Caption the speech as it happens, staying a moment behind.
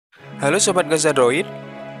Halo Sobat Android,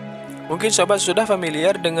 mungkin Sobat sudah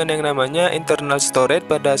familiar dengan yang namanya internal storage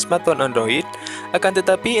pada smartphone Android. Akan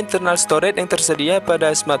tetapi internal storage yang tersedia pada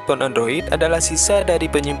smartphone Android adalah sisa dari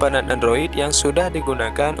penyimpanan Android yang sudah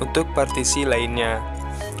digunakan untuk partisi lainnya.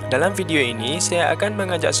 Dalam video ini, saya akan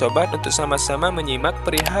mengajak Sobat untuk sama-sama menyimak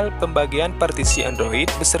perihal pembagian partisi Android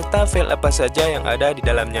beserta file apa saja yang ada di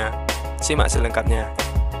dalamnya. Simak selengkapnya.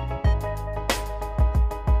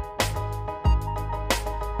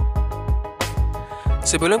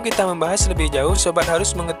 Sebelum kita membahas lebih jauh, Sobat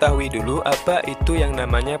harus mengetahui dulu apa itu yang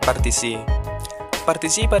namanya partisi.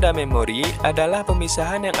 Partisi pada memori adalah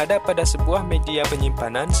pemisahan yang ada pada sebuah media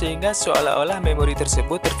penyimpanan sehingga seolah-olah memori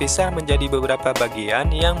tersebut terpisah menjadi beberapa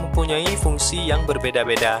bagian yang mempunyai fungsi yang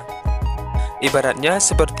berbeda-beda. Ibaratnya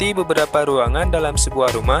seperti beberapa ruangan dalam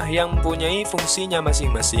sebuah rumah yang mempunyai fungsinya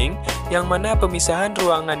masing-masing, yang mana pemisahan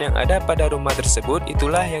ruangan yang ada pada rumah tersebut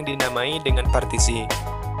itulah yang dinamai dengan partisi.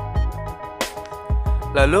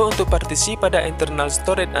 Lalu untuk partisi pada internal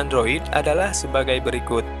storage Android adalah sebagai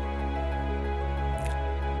berikut.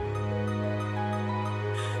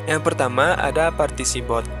 Yang pertama ada partisi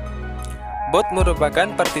boot. Boot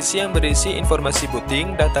merupakan partisi yang berisi informasi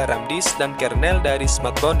booting, data RAM disk, dan kernel dari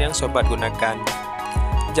smartphone yang Sobat gunakan.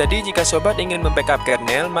 Jadi jika Sobat ingin membackup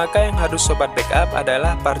kernel, maka yang harus Sobat backup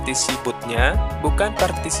adalah partisi bootnya, bukan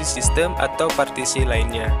partisi sistem atau partisi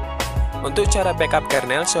lainnya. Untuk cara backup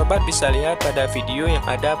kernel, Sobat bisa lihat pada video yang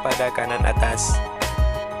ada pada kanan atas.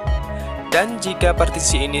 Dan jika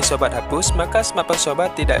partisi ini Sobat hapus, maka smartphone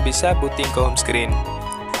Sobat tidak bisa booting ke home screen.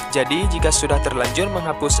 Jadi, jika sudah terlanjur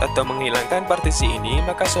menghapus atau menghilangkan partisi ini,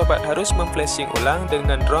 maka Sobat harus memflashing ulang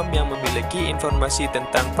dengan ROM yang memiliki informasi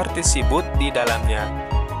tentang partisi boot di dalamnya.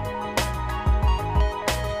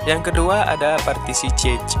 Yang kedua ada partisi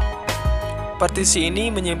cache. Partisi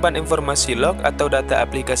ini menyimpan informasi log atau data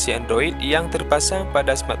aplikasi Android yang terpasang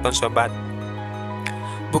pada smartphone Sobat.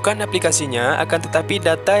 Bukan aplikasinya, akan tetapi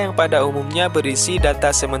data yang pada umumnya berisi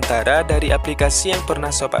data sementara dari aplikasi yang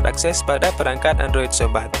pernah Sobat akses pada perangkat Android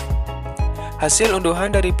Sobat. Hasil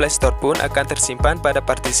unduhan dari Play Store pun akan tersimpan pada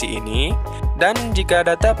partisi ini, dan jika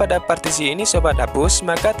data pada partisi ini Sobat hapus,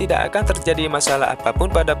 maka tidak akan terjadi masalah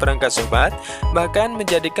apapun pada perangkat Sobat, bahkan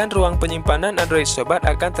menjadikan ruang penyimpanan Android Sobat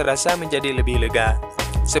akan terasa menjadi lebih lega.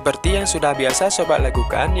 Seperti yang sudah biasa Sobat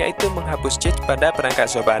lakukan, yaitu menghapus cache pada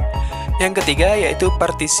perangkat Sobat. Yang ketiga yaitu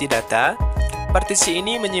partisi data. Partisi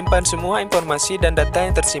ini menyimpan semua informasi dan data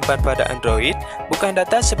yang tersimpan pada Android, bukan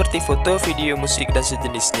data seperti foto, video, musik, dan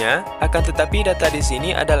sejenisnya, akan tetapi data di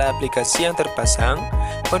sini adalah aplikasi yang terpasang,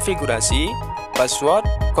 konfigurasi, password,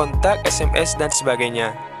 kontak, SMS, dan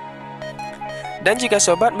sebagainya. Dan jika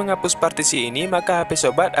Sobat menghapus partisi ini, maka HP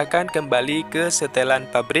Sobat akan kembali ke setelan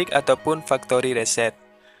pabrik ataupun factory reset.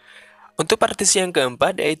 Untuk partisi yang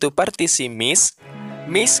keempat yaitu partisi Magisk.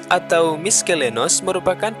 Magisk atau miscellaneous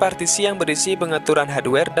merupakan partisi yang berisi pengaturan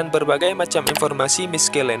hardware dan berbagai macam informasi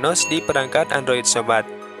miscellaneous di perangkat Android Sobat.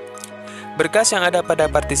 Berkas yang ada pada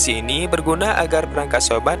partisi ini berguna agar perangkat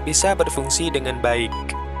Sobat bisa berfungsi dengan baik.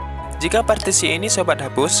 Jika partisi ini Sobat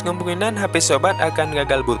hapus, kemungkinan HP Sobat akan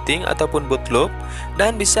gagal booting ataupun bootloop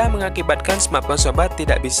dan bisa mengakibatkan smartphone Sobat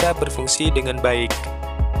tidak bisa berfungsi dengan baik.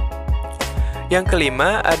 Yang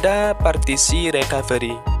kelima ada partisi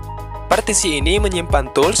recovery. Partisi ini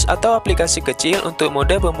menyimpan tools atau aplikasi kecil untuk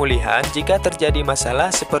mode pemulihan jika terjadi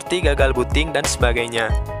masalah seperti gagal booting dan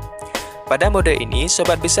sebagainya. Pada mode ini,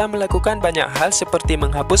 Sobat bisa melakukan banyak hal seperti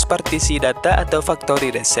menghapus partisi data atau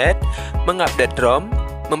factory reset, mengupdate ROM,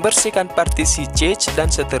 membersihkan partisi cache,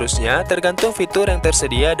 dan seterusnya tergantung fitur yang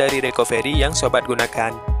tersedia dari recovery yang Sobat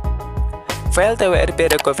gunakan. File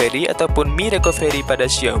TWRP recovery ataupun Mi recovery pada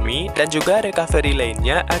Xiaomi dan juga recovery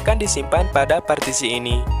lainnya akan disimpan pada partisi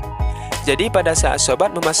ini. Jadi pada saat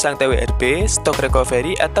Sobat memasang TWRP, stok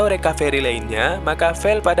recovery atau recovery lainnya, maka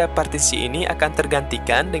file pada partisi ini akan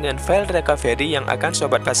tergantikan dengan file recovery yang akan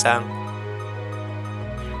Sobat pasang.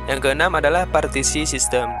 Yang keenam adalah partisi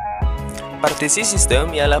sistem. Partisi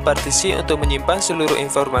sistem ialah partisi untuk menyimpan seluruh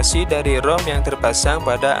informasi dari ROM yang terpasang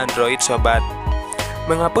pada Android Sobat.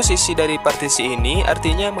 Menghapus isi dari partisi ini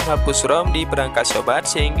artinya menghapus ROM di perangkat Sobat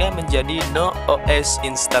sehingga menjadi no OS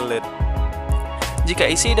installed. Jika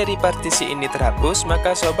isi dari partisi ini terhapus,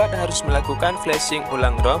 maka Sobat harus melakukan flashing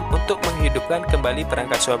ulang ROM untuk menghidupkan kembali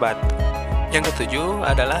perangkat Sobat. Yang ketujuh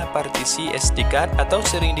adalah partisi SD-card atau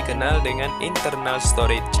sering dikenal dengan internal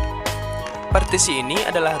storage. Partisi ini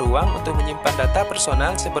adalah ruang untuk menyimpan data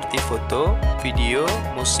personal seperti foto, video,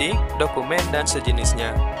 musik, dokumen, dan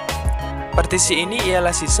sejenisnya. Partisi ini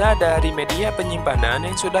ialah sisa dari media penyimpanan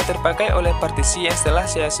yang sudah terpakai oleh partisi yang telah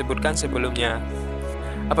saya sebutkan sebelumnya.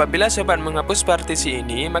 Apabila sobat menghapus partisi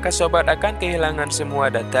ini, maka sobat akan kehilangan semua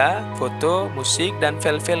data, foto, musik, dan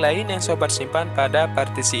file-file lain yang sobat simpan pada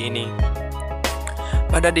partisi ini.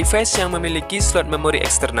 Pada device yang memiliki slot memori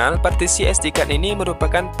eksternal, partisi SD card ini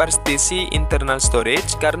merupakan partisi internal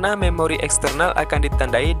storage karena memori eksternal akan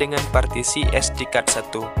ditandai dengan partisi SD card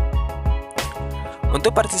 1.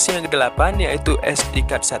 Untuk partisi yang ke-8 yaitu SD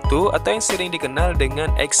card 1 atau yang sering dikenal dengan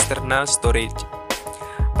external storage.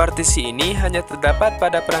 Partisi ini hanya terdapat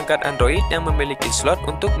pada perangkat Android yang memiliki slot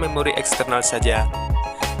untuk memori eksternal saja.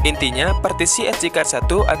 Intinya, partisi SD card 1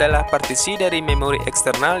 adalah partisi dari memori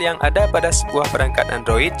eksternal yang ada pada sebuah perangkat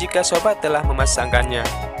Android jika sobat telah memasangkannya.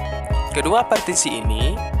 Kedua partisi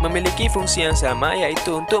ini memiliki fungsi yang sama,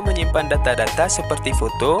 yaitu untuk menyimpan data-data seperti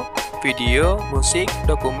foto, video, musik,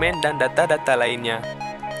 dokumen, dan data-data lainnya.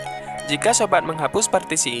 Jika sobat menghapus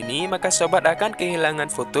partisi ini, maka sobat akan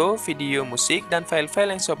kehilangan foto, video, musik, dan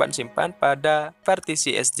file-file yang sobat simpan pada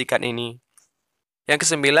partisi SD card ini. Yang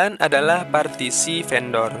kesembilan adalah partisi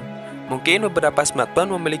vendor. Mungkin beberapa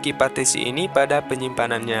smartphone memiliki partisi ini pada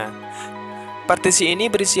penyimpanannya. Partisi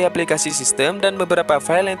ini berisi aplikasi sistem dan beberapa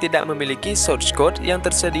file yang tidak memiliki source code yang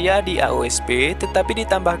tersedia di AOSP, tetapi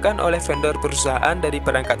ditambahkan oleh vendor perusahaan dari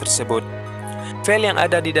perangkat tersebut. File yang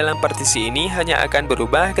ada di dalam partisi ini hanya akan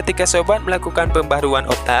berubah ketika sobat melakukan pembaruan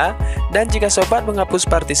OTA, dan jika sobat menghapus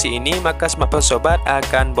partisi ini, maka smartphone sobat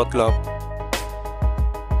akan bootlock.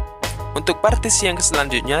 Untuk partisi yang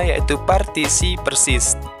selanjutnya yaitu partisi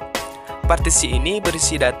persist. Partisi ini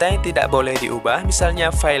berisi data yang tidak boleh diubah, misalnya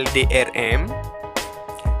file DRM,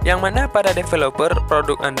 yang mana para developer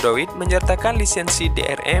produk Android menyertakan lisensi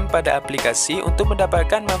DRM pada aplikasi untuk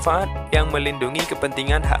mendapatkan manfaat yang melindungi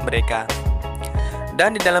kepentingan hak mereka.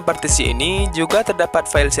 Dan di dalam partisi ini juga terdapat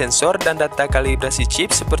file sensor dan data kalibrasi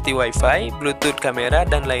chip seperti Wi-Fi, Bluetooth kamera,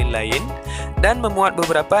 dan lain-lain, dan memuat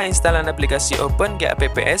beberapa instalan aplikasi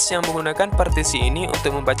OpenGApps yang menggunakan partisi ini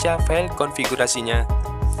untuk membaca file konfigurasinya.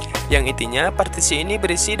 Yang intinya, partisi ini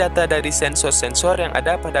berisi data dari sensor-sensor yang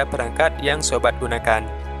ada pada perangkat yang sobat gunakan.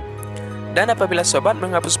 Dan apabila sobat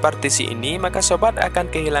menghapus partisi ini, maka sobat akan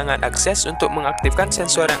kehilangan akses untuk mengaktifkan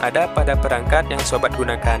sensor yang ada pada perangkat yang sobat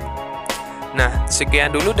gunakan. Nah,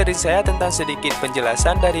 sekian dulu dari saya tentang sedikit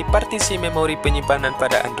penjelasan dari partisi memori penyimpanan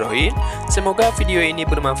pada Android. Semoga video ini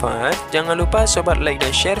bermanfaat. Jangan lupa sobat like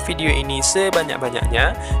dan share video ini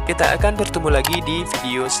sebanyak-banyaknya. Kita akan bertemu lagi di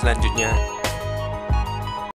video selanjutnya.